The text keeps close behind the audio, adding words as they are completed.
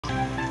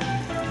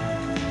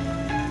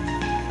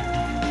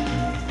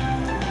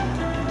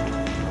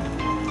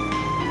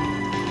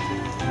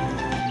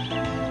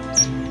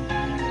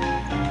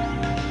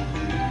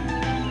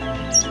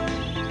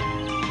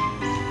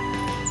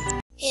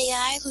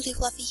Lulu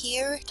Fluffy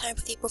here. Time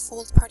for the April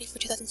Fool's party for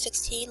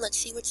 2016. Let's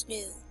see what's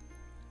new.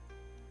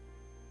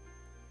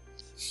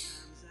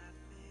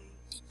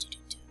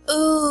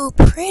 Ooh,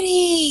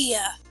 pretty!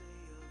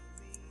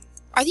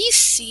 Are these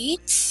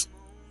seats?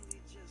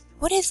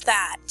 What is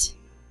that?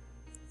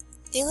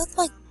 They look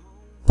like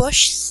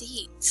bush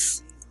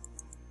seats.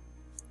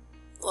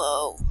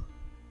 Whoa.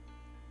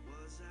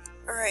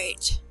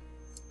 Alright.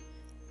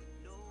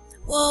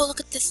 Whoa, look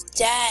at this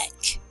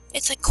deck.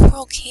 It's like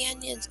Coral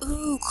Canyons.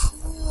 Ooh,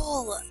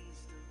 cool.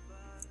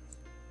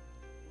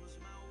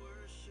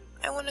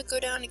 I want to go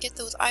down and get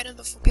those items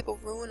before people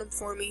ruin them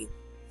for me.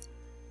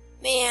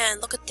 Man,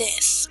 look at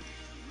this.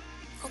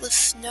 All the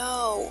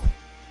snow.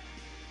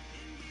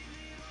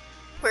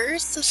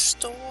 Where's the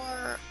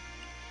store?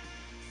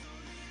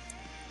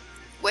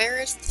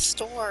 Where is the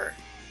store?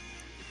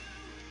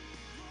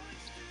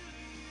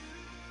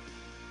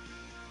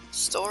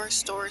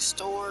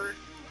 Store.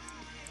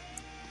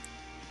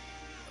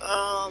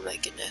 Oh my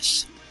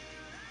goodness.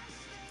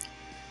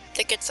 I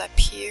think it's up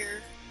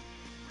here.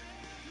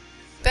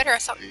 Better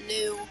have something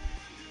new.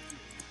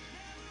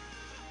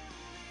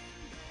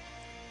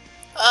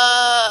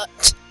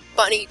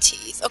 Bunny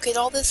teeth. Okay,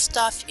 all this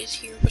stuff is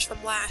here was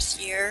from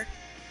last year,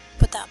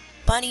 but that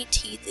bunny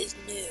teeth is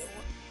new.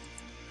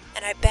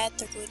 And I bet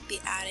they're going to be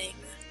adding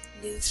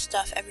new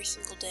stuff every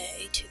single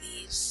day to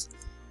this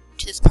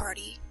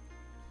party.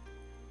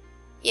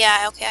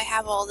 Yeah, okay, I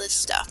have all this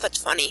stuff. That's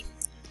funny.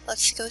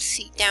 Let's go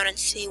sit down and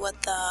see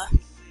what the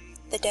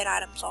dead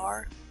items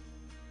are.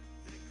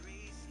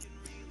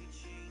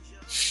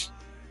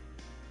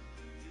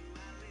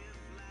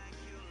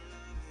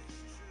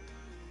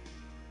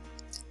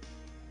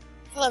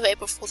 I love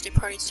April Fool's Day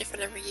party. It's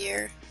different every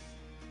year.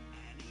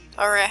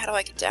 Alright, how do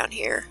I get down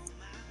here?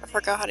 I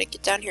forgot how to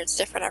get down here. It's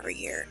different every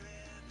year.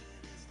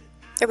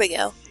 There we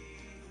go.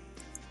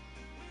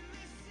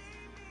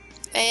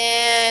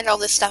 And all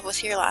this stuff was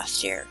here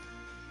last year.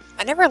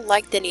 I never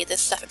liked any of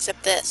this stuff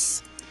except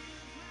this.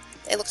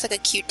 It looks like a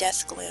cute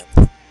desk lamp.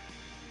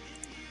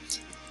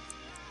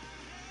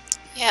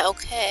 Yeah,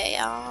 okay,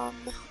 I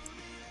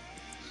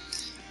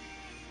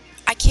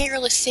can't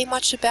really say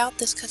much about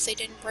this because they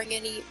didn't bring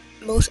any,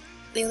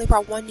 they only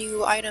brought one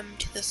new item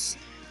to the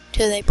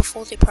April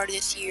Fool's Day party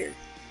this year.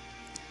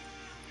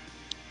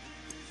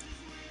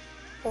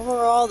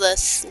 Overall,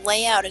 this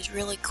layout is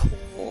really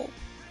cool.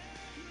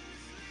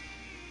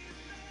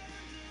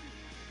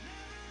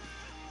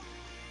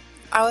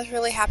 I was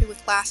really happy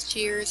with last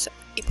year's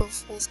April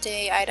Fool's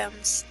Day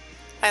items.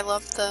 I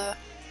loved the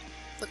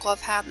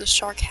glove hat and the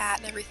shark hat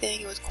and everything.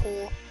 It was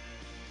cool.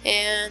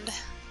 And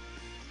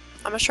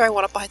I'm not sure I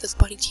want to buy those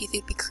bunny teeth.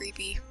 It'd be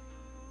creepy.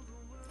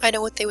 I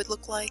know what they would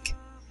look like.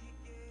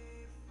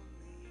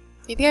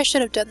 Maybe I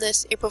should have done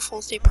this April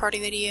Fool's Day party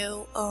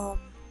video,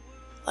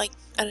 like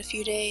in a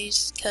few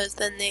days, because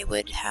then they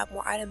would have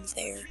more items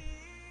there.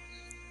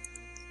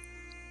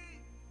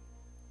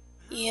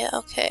 Yeah,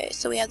 okay,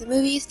 so we have the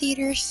movie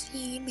theater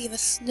scene, we have a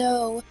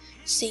snow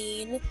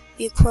scene,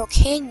 we have Coral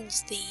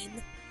Canyons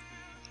theme,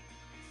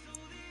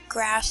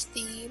 grass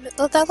theme.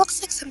 Oh, that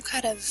looks like some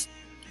kind of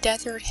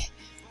desert,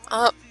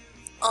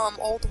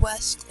 Old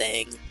West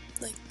thing,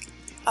 like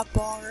a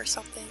bar or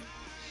something.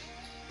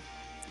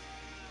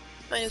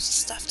 My nose is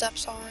stuffed up,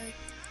 sorry.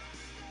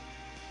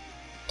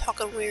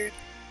 Talking weird.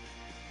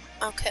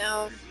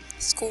 Okay,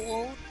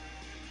 school.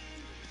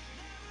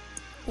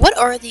 What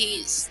are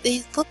these?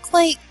 They look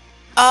like...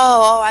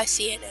 Oh, I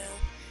see it now.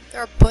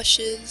 There are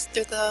bushes,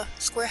 the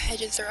square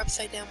hedges are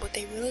upside down, but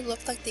they really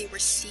look like they were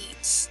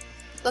seats.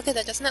 Look at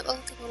that, doesn't that look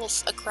like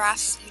a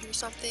grass seat or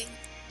something?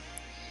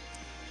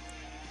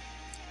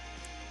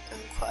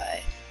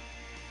 Okay.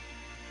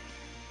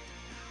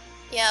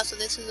 Yeah, so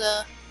this is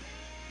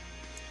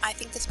I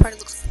think this party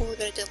looks cooler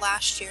than it did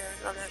last year.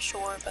 I'm not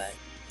sure, but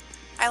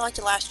I liked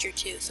it last year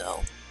too,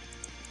 so...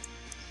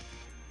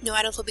 New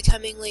items will be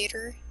coming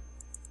later,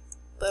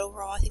 but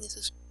overall I think this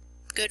is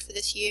good for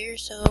this year,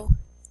 so...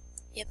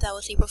 Yep, that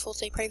was April Fool's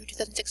Day party for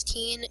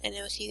 2016, and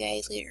I will see you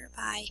guys later.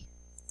 Bye.